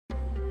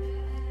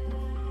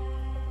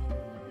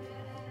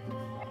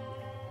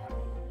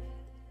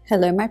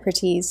Hello, my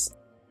pretties.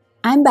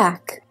 I'm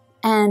back,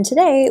 and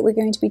today we're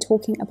going to be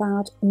talking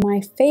about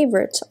my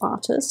favorite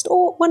artist,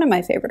 or one of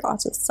my favorite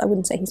artists. I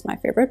wouldn't say he's my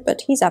favorite,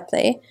 but he's up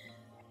there.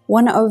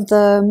 One of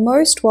the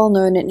most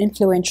well-known and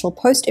influential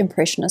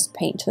post-impressionist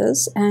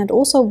painters, and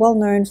also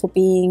well-known for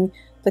being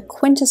the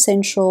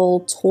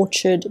quintessential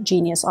tortured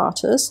genius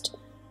artist,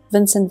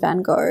 Vincent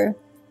Van Gogh.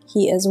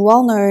 He is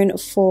well known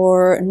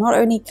for not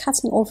only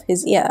cutting off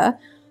his ear,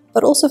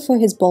 but also for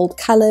his bold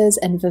colors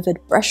and vivid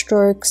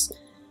brushstrokes,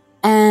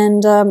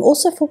 and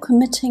also for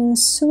committing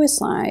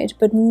suicide.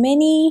 But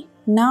many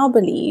now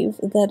believe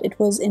that it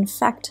was in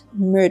fact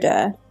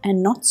murder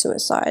and not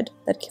suicide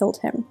that killed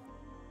him.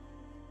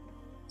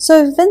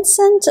 So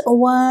Vincent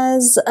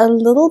was a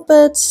little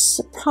bit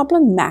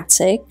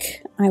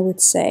problematic, I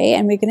would say,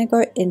 and we're going to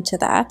go into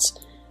that.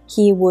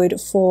 He would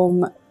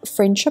form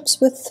friendships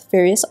with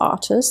various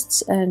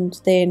artists and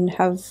then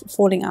have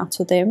falling outs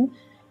with them.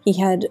 He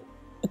had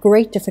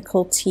great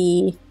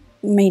difficulty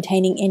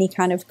maintaining any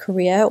kind of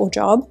career or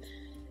job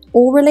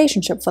or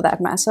relationship for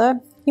that matter.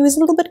 He was a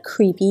little bit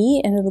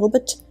creepy and a little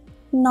bit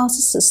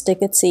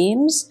narcissistic, it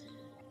seems,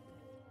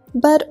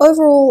 but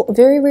overall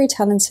very, very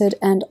talented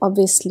and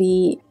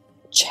obviously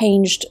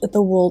changed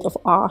the world of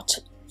art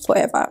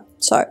forever.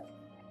 So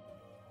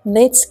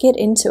let's get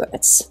into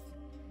it.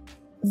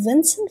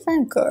 Vincent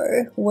van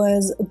Gogh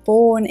was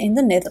born in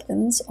the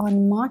Netherlands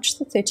on March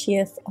the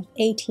 30th of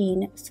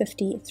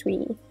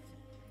 1853.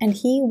 And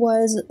he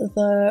was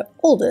the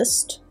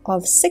oldest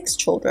of 6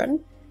 children.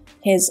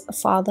 His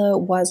father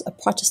was a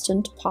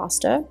Protestant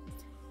pastor,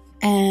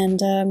 and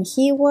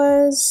he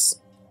was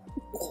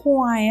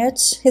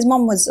quiet. His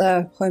mom was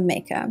a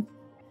homemaker.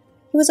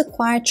 He was a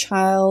quiet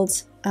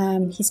child.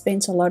 He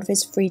spent a lot of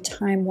his free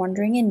time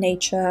wandering in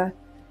nature.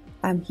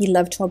 He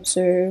loved to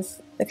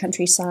observe the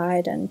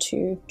countryside and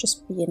to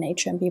just be in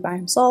nature and be by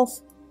himself.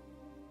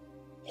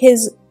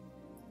 His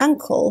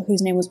uncle,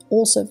 whose name was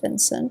also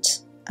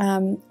Vincent,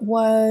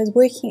 was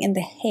working in The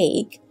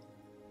Hague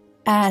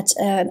at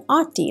an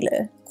art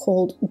dealer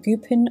called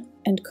Gupin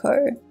 &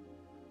 Co.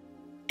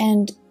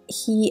 And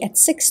he, at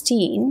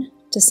 16,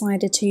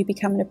 decided to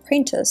become an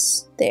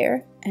apprentice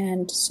there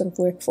and sort of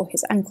work for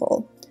his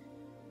uncle.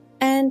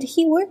 And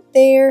he worked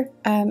there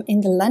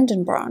in the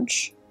London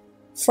branch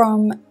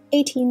from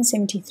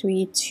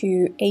 1873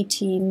 to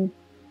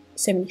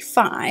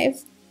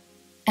 1875,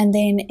 and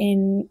then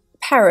in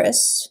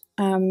Paris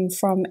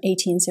from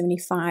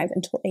 1875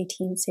 until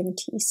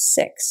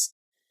 1876.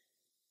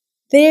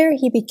 There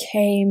he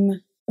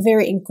became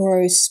very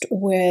engrossed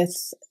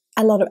with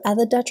a lot of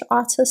other Dutch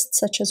artists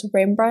such as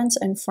Rembrandt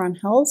and Van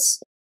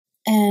Hals,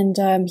 and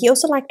he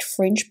also liked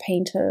French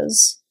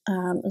painters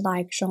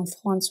like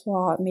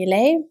Jean-Francois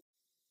Millet,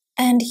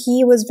 and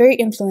he was very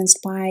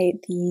influenced by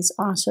these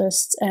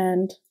artists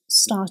and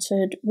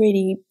started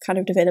really kind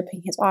of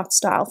developing his art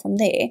style from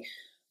there.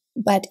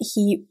 But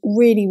he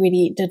really,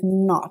 really did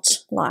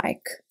not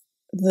like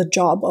the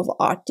job of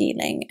art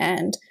dealing,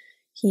 and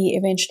he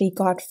eventually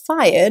got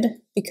fired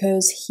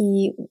because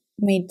he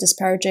made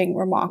disparaging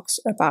remarks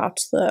about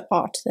the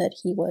art that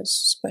he was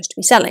supposed to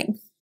be selling.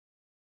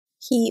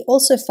 He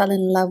also fell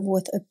in love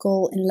with a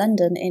girl in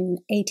London in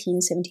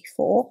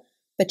 1874,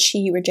 but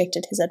she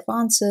rejected his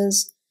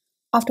advances,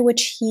 after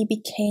which he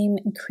became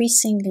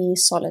increasingly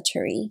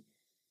solitary.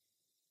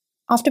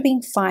 After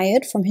being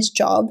fired from his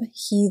job,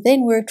 he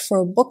then worked for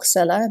a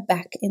bookseller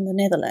back in the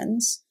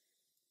Netherlands.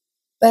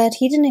 But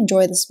he didn't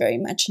enjoy this very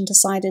much and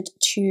decided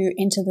to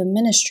enter the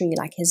ministry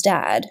like his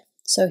dad.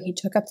 So he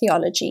took up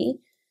theology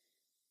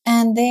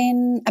and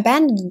then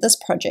abandoned this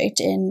project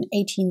in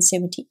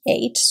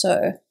 1878,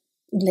 so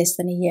less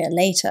than a year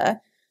later,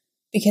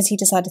 because he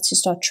decided to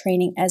start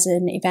training as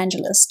an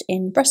evangelist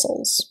in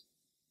Brussels.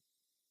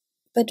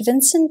 But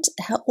Vincent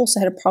also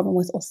had a problem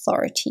with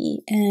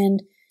authority,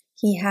 and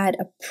he had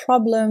a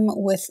problem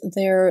with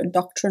their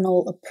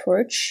doctrinal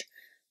approach,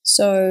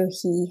 so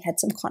he had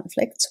some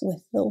conflicts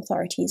with the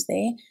authorities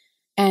there.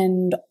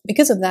 And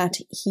because of that,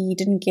 he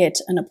didn't get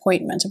an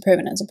appointment, a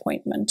permanent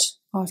appointment,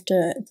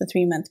 after the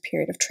 3-month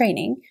period of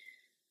training.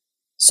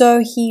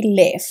 So he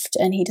left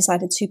and he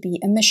decided to be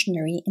a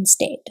missionary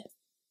instead.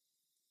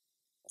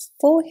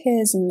 For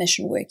his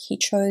mission work, he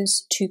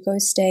chose to go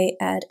stay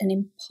at an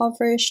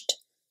impoverished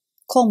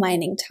coal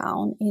mining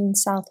town in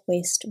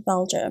southwest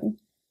Belgium.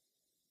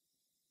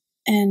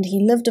 And he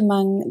lived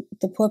among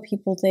the poor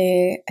people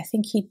there. I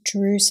think he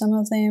drew some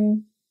of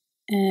them,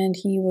 and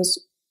he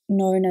was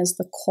known as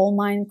the coal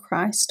mine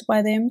Christ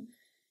by them.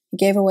 He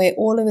gave away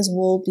all of his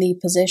worldly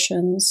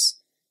possessions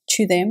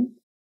to them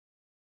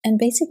and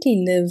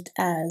basically lived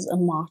as a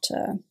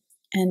martyr.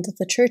 And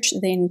the church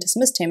then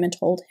dismissed him and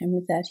told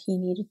him that he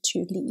needed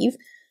to leave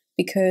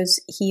because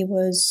he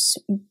was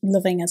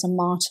living as a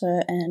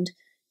martyr and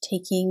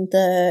taking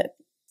the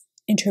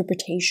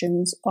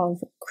interpretations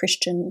of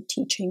Christian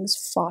teachings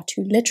far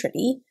too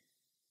literally.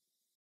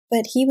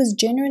 But he was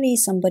generally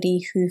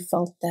somebody who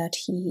felt that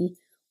he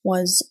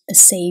was a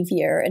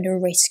savior and a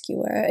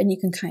rescuer, and you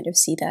can kind of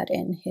see that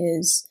in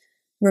his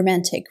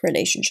romantic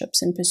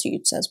relationships and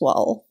pursuits as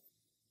well.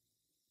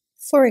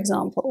 For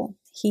example,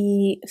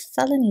 he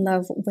fell in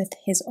love with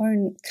his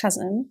own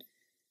cousin.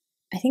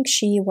 I think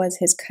she was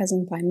his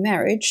cousin by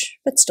marriage,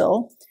 but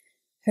still.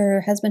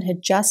 Her husband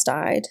had just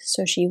died,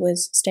 so she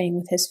was staying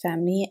with his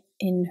family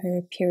in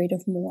her period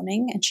of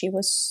mourning, and she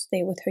was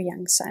there with her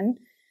young son.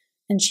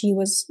 And she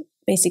was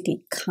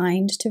basically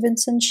kind to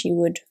Vincent. She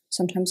would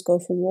sometimes go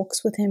for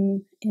walks with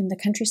him in the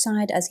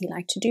countryside, as he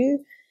liked to do.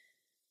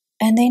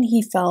 And then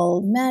he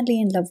fell madly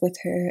in love with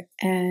her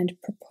and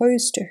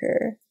proposed to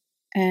her.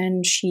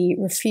 And she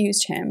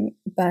refused him,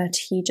 but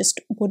he just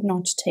would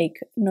not take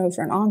no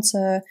for an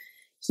answer.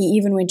 He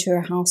even went to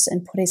her house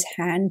and put his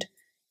hand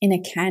in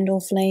a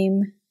candle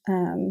flame,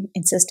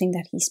 insisting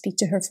that he speak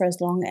to her for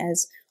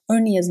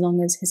only as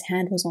long as his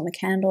hand was on the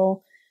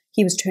candle.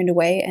 He was turned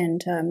away,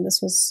 and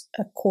this was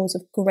a cause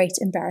of great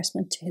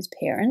embarrassment to his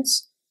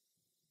parents.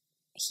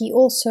 He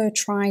also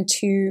tried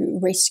to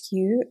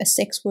rescue a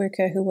sex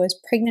worker who was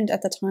pregnant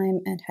at the time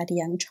and had a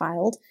young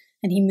child,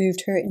 and he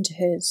moved her into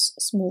his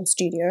small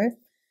studio.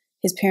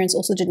 His parents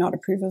also did not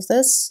approve of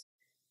this,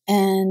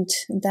 and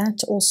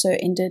that also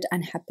ended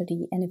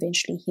unhappily, and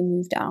eventually he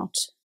moved out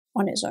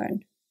on his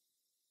own.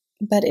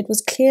 But it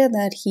was clear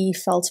that he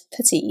felt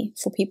pity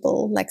for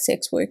people like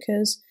sex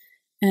workers,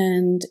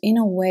 and in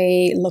a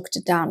way looked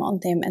down on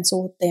them and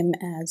saw them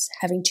as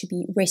having to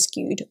be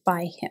rescued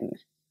by him.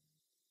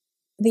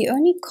 The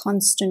only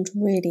constant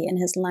really in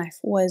his life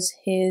was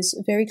his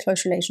very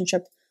close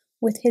relationship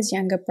with his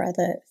younger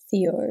brother,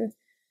 Theo.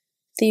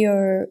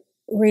 Theo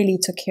really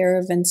took care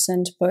of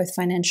Vincent, both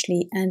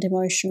financially and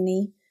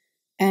emotionally,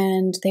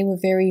 and they were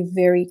very,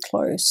 very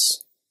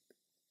close.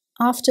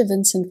 After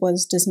Vincent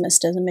was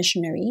dismissed as a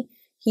missionary,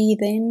 he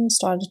then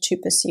started to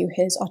pursue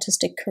his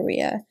artistic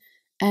career,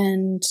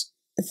 and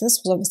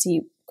this was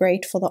obviously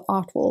great for the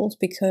art world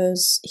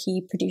because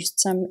he produced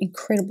some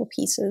incredible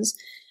pieces.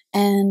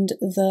 And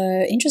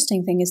the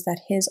interesting thing is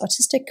that his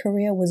artistic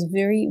career was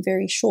very,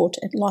 very short.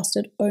 It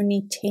lasted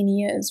only 10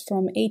 years,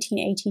 from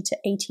 1880 to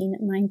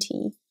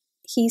 1890.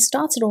 He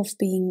started off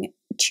being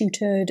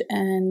tutored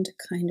and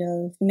kind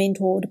of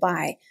mentored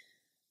by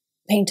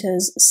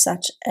painters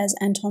such as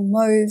Anton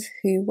Mauve,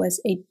 who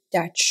was a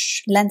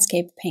Dutch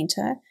landscape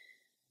painter.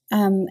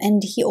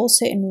 And he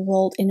also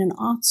enrolled in an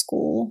art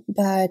school,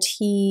 but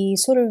he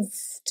sort of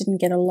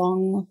didn't get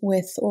along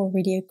with or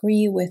really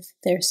agree with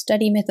their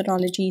study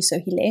methodology, so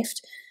he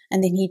left.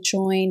 And then he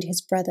joined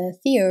his brother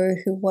Theo,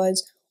 who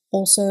was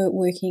also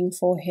working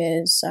for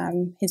his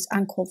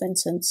uncle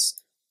Vincent's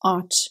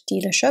art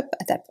dealership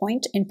at that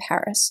point in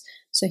Paris.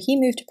 So he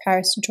moved to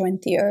Paris to join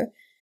Theo,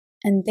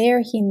 and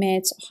there he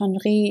met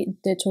Henri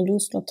de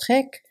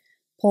Toulouse-Lautrec,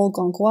 Paul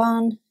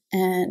Gauguin,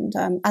 and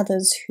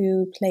others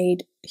who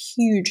played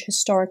huge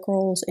historic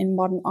roles in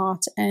modern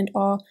art and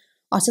are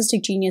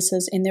artistic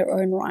geniuses in their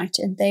own right.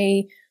 And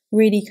they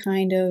really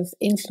kind of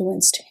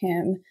influenced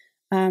him,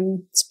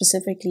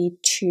 specifically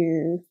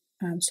to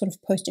sort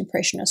of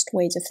post-impressionist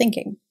ways of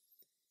thinking.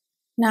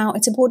 Now,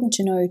 it's important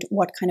to note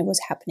what kind of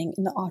was happening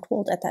in the art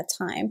world at that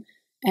time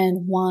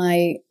and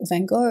why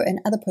Van Gogh and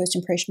other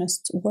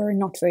post-impressionists were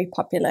not very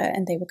popular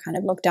and they were kind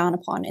of looked down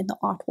upon in the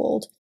art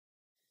world.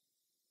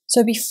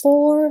 So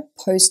before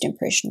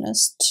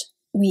post-impressionist,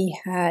 we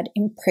had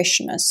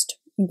impressionist.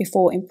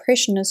 Before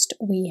impressionist,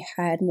 we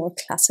had more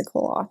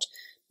classical art.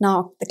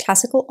 Now, the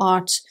classical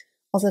art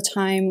of the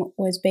time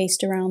was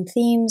based around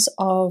themes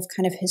of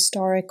kind of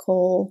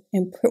historical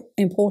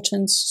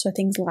importance, so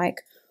things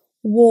like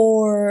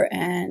war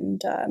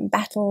and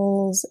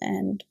battles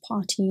and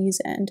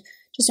parties and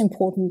just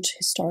important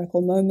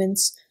historical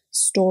moments,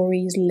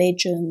 stories,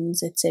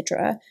 legends,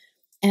 etc.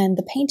 And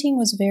the painting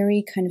was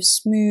very kind of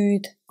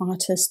smooth.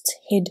 Artists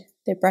hid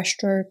their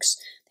brushstrokes.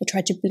 They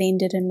tried to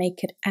blend it and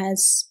make it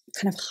as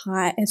kind of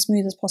as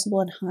smooth as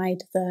possible and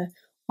hide the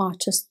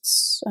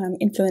artist's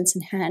influence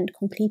and hand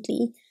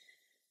completely.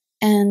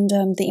 And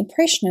the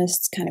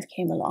Impressionists kind of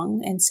came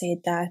along and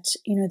said that,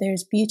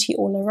 there's beauty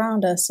all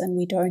around us and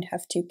we don't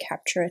have to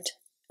capture it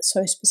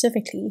so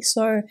specifically.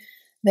 So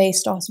they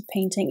started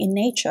painting in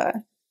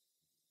nature.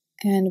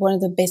 And one of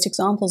the best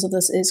examples of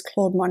this is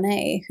Claude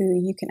Monet, who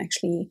you can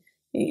actually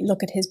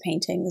look at his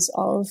paintings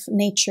of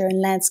nature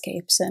and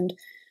landscapes and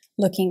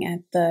looking at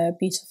the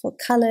beautiful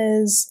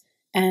colors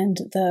and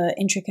the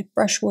intricate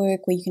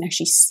brushwork where you can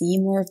actually see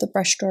more of the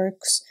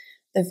brushstrokes,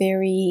 the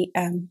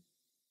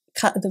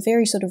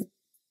very sort of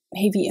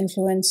heavy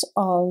influence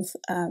of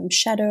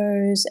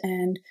shadows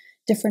and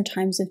different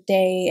times of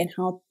day and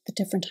how the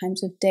different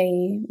times of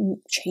day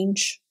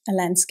change a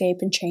landscape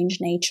and change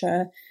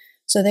nature.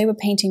 So they were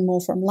painting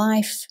more from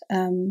life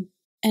and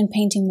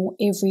painting more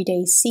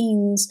everyday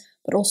scenes,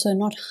 but also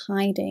not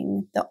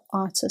hiding the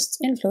artist's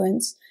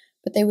influence,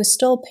 but they were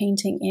still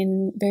painting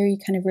in very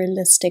kind of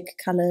realistic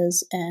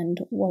colors and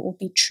what would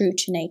be true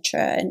to nature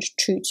and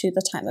true to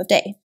the time of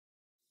day.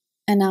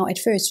 And now at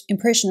first,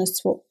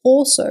 Impressionists were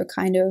also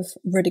kind of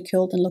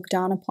ridiculed and looked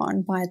down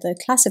upon by the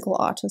classical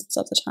artists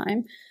of the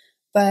time.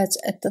 But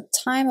at the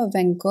time of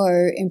Van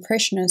Gogh,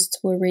 Impressionists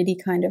were really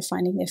kind of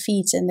finding their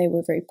feet and they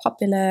were very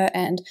popular,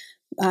 and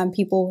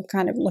people were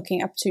kind of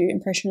looking up to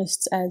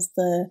Impressionists as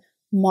the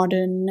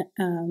modern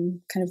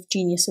kind of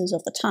geniuses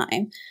of the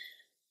time.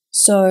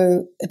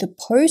 So the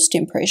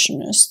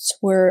Post-Impressionists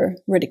were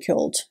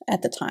ridiculed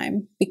at the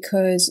time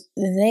because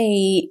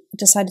they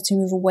decided to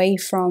move away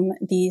from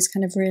these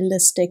kind of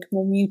realistic,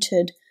 more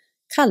muted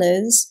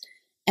colors,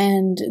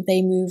 and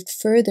they moved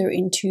further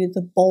into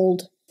the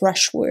bold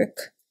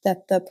brushwork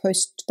that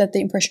the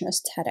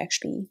Impressionists had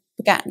actually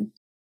began.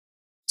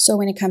 So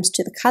when it comes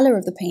to the color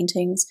of the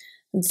paintings,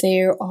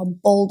 there are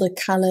bolder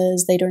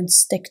colors. They don't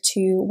stick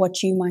to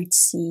what you might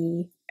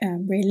see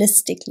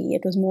realistically.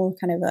 It was more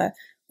kind of a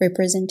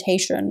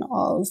representation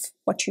of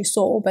what you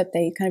saw, but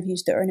they kind of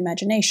used their own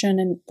imagination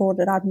and brought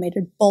it out and made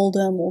it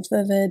bolder, more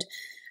vivid.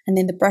 And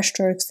then the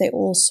brushstrokes,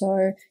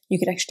 you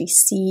could actually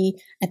see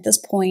at this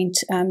point,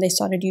 they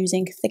started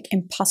using thick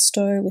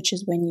impasto, which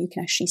is when you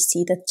can actually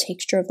see the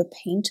texture of the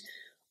paint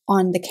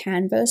on the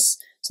canvas.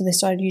 So they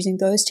started using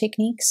those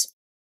techniques.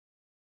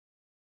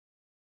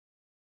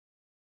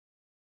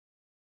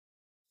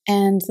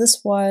 And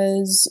this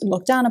was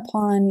looked down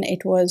upon.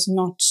 It was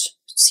not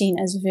seen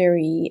as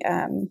very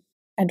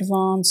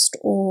advanced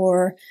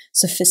or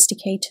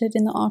sophisticated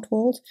in the art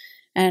world.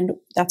 And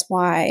that's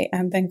why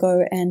Van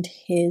Gogh and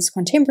his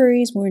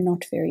contemporaries were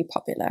not very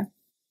popular.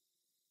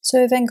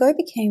 So Van Gogh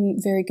became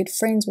very good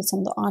friends with some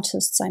of the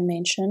artists I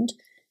mentioned.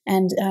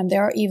 And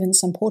there are even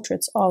some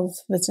portraits of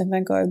Vincent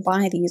van Gogh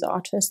by these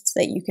artists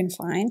that you can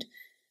find.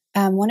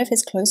 One of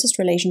his closest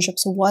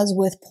relationships was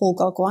with Paul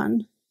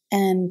Gauguin,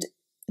 and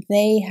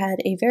they had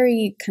a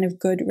very kind of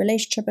good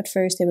relationship at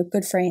first. They were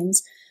good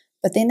friends,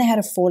 but then they had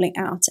a falling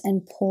out,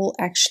 and Paul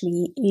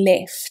actually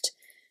left.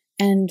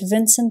 And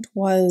Vincent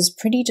was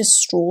pretty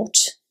distraught,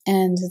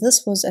 and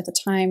this was at the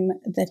time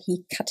that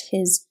he cut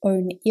his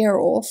own ear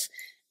off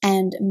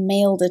and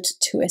mailed it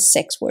to a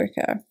sex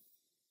worker.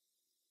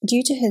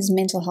 Due to his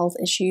mental health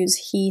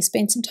issues, he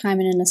spent some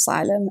time in an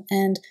asylum,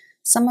 and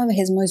some of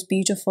his most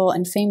beautiful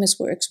and famous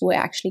works were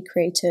actually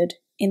created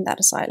in that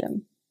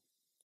asylum.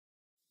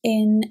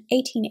 In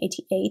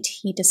 1888,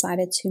 he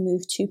decided to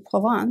move to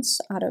Provence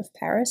out of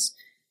Paris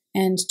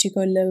and to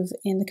go live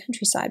in the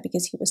countryside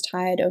because he was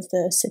tired of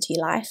the city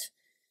life.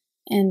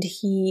 And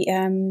he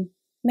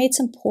made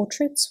some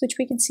portraits, which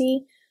we can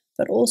see,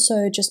 but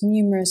also just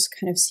numerous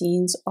kind of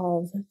scenes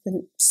of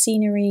the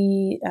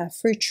scenery,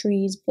 fruit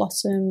trees,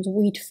 blossoms,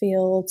 wheat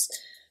fields,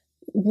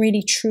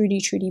 really, truly,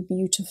 truly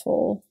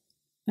beautiful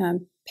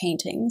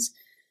paintings.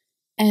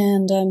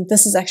 And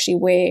this is actually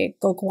where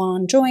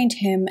Gauguin joined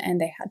him, and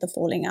they had the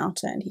falling out,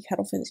 and he cut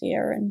off his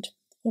ear, and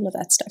all of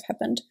that stuff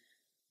happened.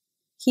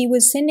 He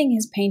was sending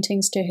his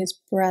paintings to his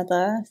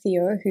brother,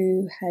 Theo,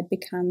 who had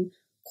become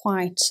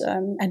quite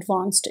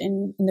advanced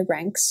in the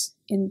ranks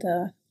in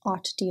the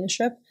art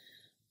dealership,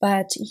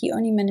 but he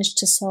only managed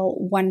to sell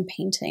one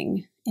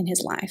painting in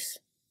his life.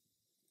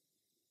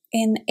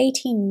 In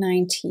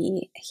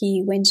 1890,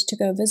 he went to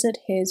go visit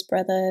his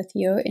brother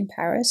Theo in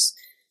Paris,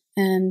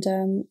 and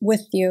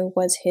with Theo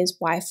was his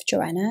wife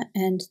Joanna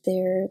and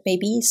their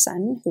baby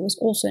son, who was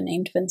also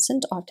named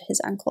Vincent after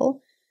his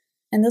uncle.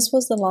 And this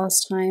was the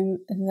last time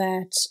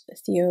that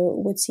Theo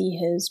would see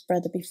his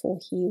brother before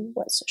he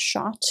was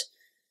shot.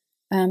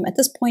 At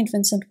this point,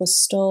 Vincent was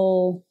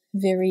still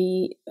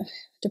very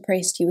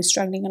depressed. He was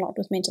struggling a lot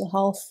with mental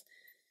health,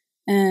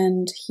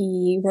 and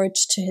he wrote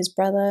to his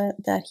brother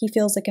that he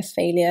feels like a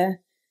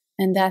failure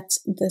and that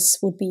this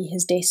would be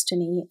his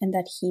destiny and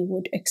that he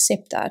would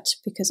accept that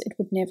because it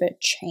would never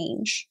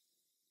change.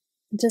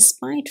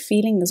 Despite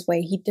feeling this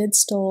way, he did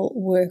still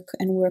work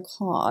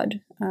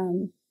hard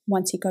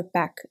once he got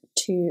back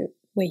to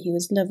where he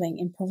was living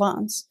in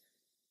Provence.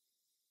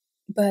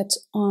 But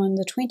on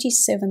the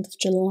 27th of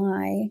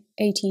July,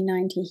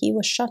 1890, he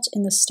was shot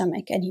in the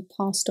stomach and he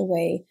passed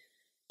away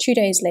 2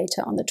 days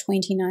later on the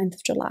 29th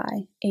of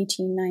July,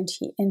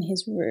 1890, in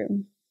his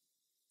room.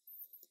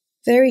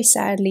 Very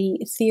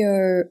sadly,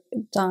 Theo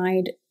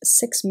died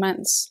 6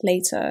 months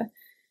later,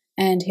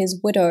 and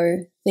his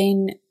widow,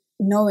 then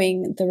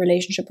knowing the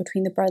relationship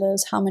between the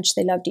brothers, how much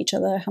they loved each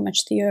other, how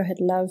much Theo had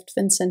loved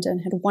Vincent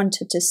and had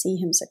wanted to see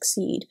him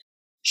succeed,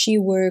 she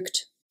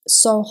worked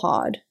so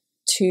hard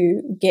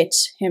to get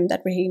him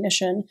that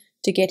recognition,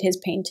 to get his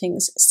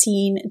paintings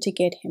seen, to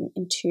get him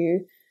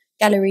into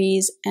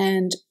galleries,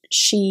 and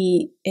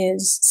she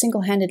is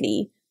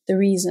single-handedly the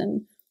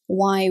reason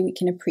why we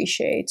can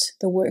appreciate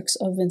the works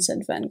of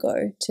Vincent van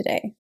Gogh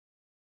today.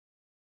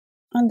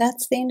 And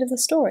that's the end of the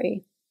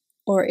story.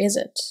 Or is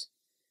it?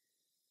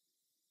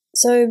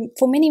 So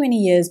for many, many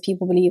years,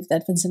 people believed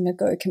that Vincent van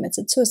Gogh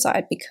committed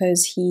suicide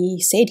because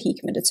he said he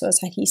committed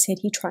suicide. He said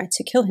he tried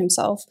to kill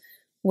himself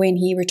when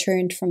he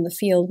returned from the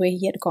field where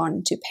he had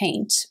gone to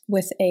paint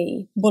with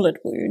a bullet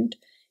wound.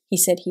 He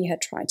said he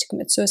had tried to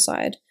commit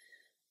suicide,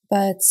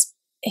 but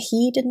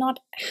he did not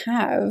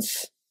have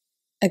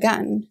a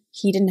gun.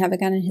 He didn't have a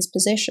gun in his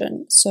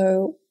possession,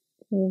 so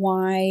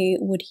why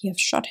would he have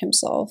shot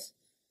himself?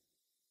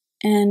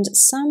 And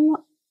some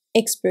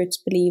experts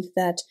believe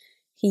that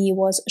he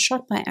was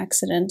shot by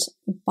accident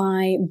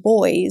by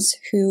boys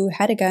who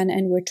had a gun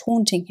and were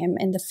taunting him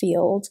in the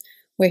field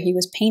where he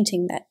was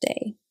painting that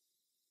day.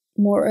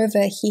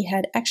 Moreover, he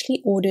had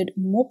actually ordered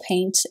more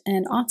paint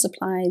and art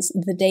supplies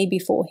the day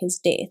before his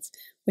death,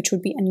 which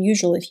would be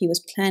unusual if he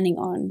was planning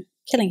on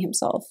killing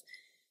himself.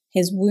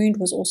 His wound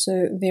was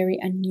also very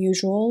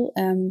unusual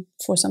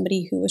for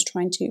somebody who was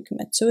trying to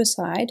commit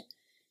suicide,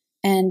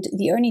 and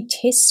the only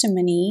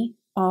testimony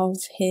of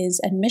his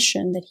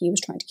admission that he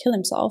was trying to kill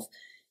himself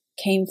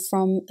came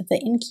from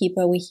the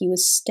innkeeper where he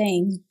was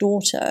staying's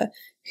daughter,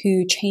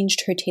 who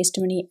changed her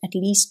testimony at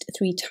least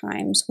 3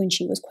 times when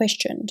she was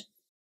questioned.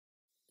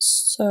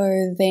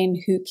 So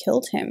then, who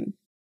killed him?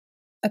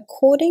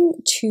 According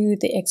to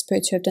the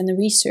experts who have done the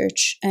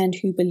research and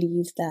who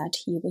believe that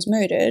he was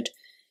murdered,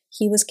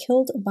 he was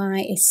killed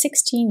by a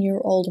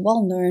 16-year-old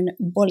well-known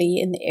bully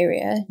in the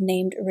area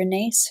named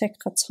René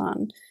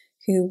Sekatan,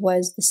 who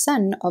was the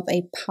son of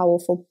a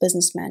powerful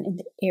businessman in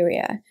the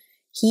area.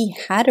 He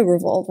had a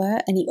revolver,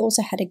 and he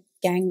also had a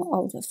gang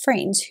of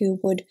friends who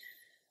would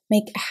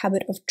make a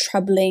habit of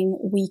troubling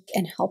weak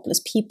and helpless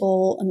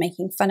people and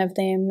making fun of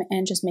them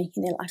and just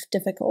making their life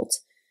difficult.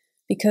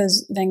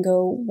 Because Van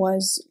Gogh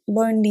was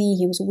lonely,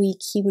 he was weak,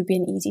 he would be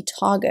an easy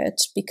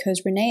target,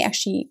 because René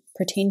actually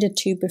pretended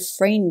to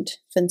befriend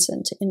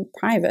Vincent in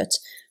private,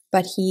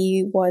 but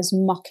he was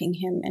mocking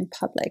him in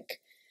public.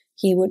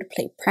 He would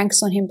play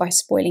pranks on him by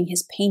spoiling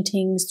his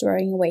paintings,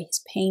 throwing away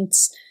his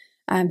paints.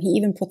 He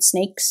even put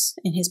snakes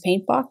in his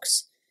paint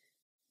box.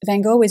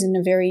 Van Gogh was in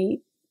a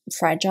very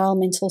fragile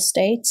mental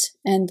state,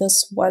 and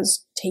this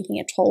was taking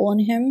a toll on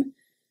him.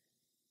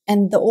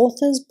 And the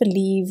authors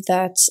believe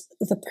that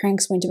the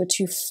pranks went a bit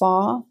too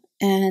far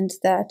and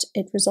that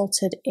it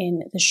resulted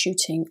in the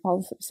shooting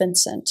of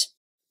Vincent.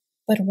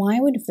 But why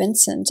would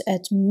Vincent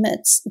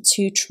admit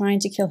to trying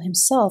to kill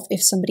himself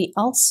if somebody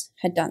else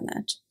had done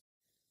that?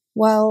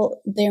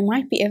 Well, there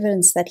might be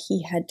evidence that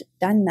he had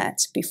done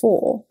that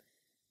before.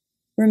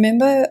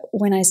 Remember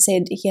when I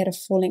said he had a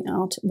falling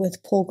out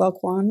with Paul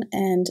Gauguin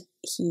and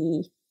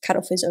he cut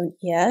off his own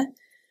ear?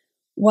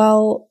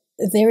 Well,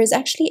 there is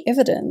actually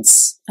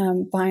evidence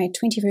by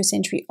 21st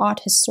century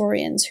art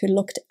historians who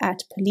looked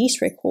at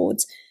police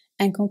records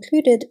and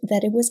concluded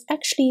that it was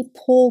actually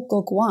Paul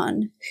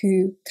Gauguin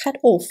who cut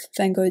off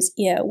Van Gogh's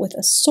ear with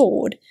a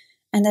sword,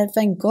 and that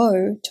Van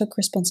Gogh took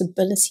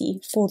responsibility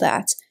for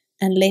that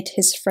and let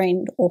his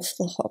friend off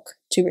the hook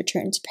to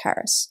return to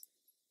Paris.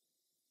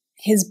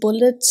 His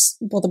bullets,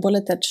 well, the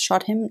bullet that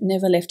shot him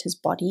never left his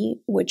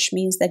body, which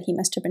means that he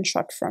must have been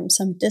shot from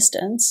some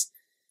distance.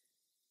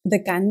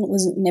 The gun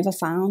was never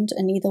found,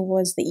 and neither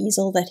was the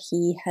easel that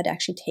he had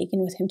actually taken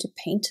with him to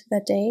paint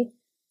that day.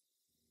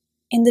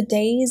 In the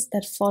days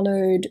that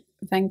followed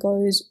Van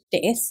Gogh's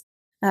death,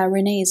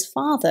 René's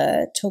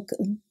father took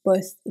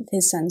both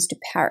his sons to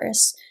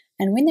Paris,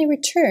 and when they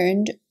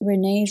returned,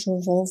 René's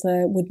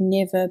revolver would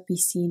never be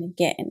seen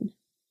again.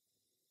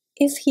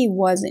 If he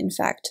was in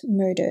fact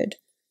murdered,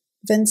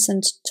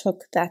 Vincent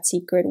took that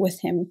secret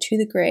with him to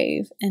the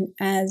grave, and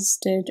as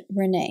did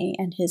René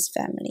and his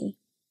family.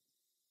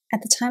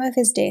 At the time of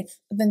his death,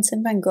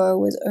 Vincent Van Gogh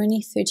was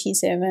only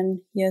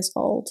 37 years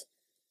old.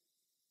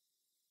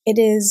 It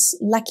is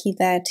lucky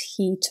that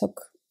he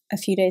took a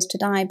few days to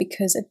die,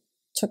 because it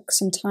took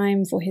some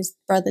time for his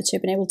brother to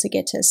have been able to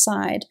get to his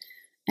side,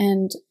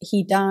 and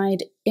he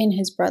died in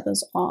his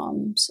brother's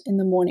arms in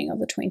the morning of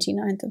the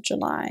 29th of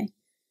July.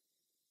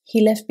 He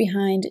left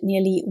behind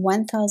nearly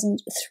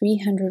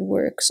 1,300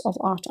 works of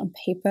art on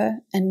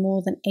paper and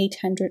more than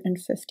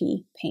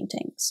 850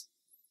 paintings.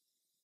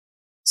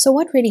 So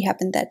what really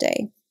happened that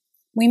day?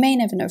 We may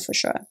never know for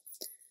sure.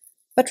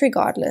 But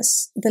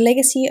regardless, the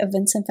legacy of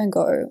Vincent van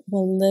Gogh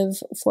will live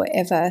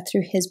forever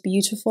through his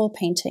beautiful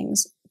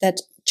paintings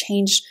that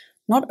changed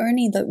not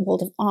only the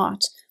world of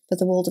art, but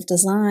the world of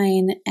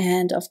design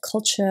and of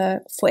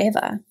culture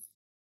forever.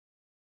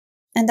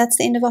 And that's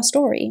the end of our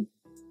story.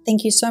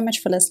 Thank you so much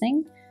for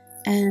listening,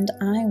 and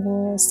I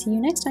will see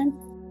you next time.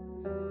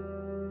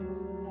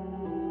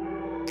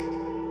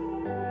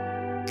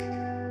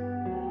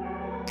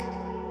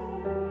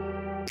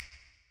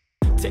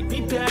 Take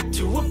me back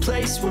to a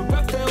place where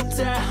I felt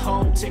at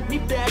home. Take me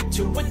back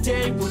to a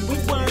day when we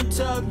weren't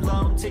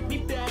alone. Take me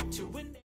back.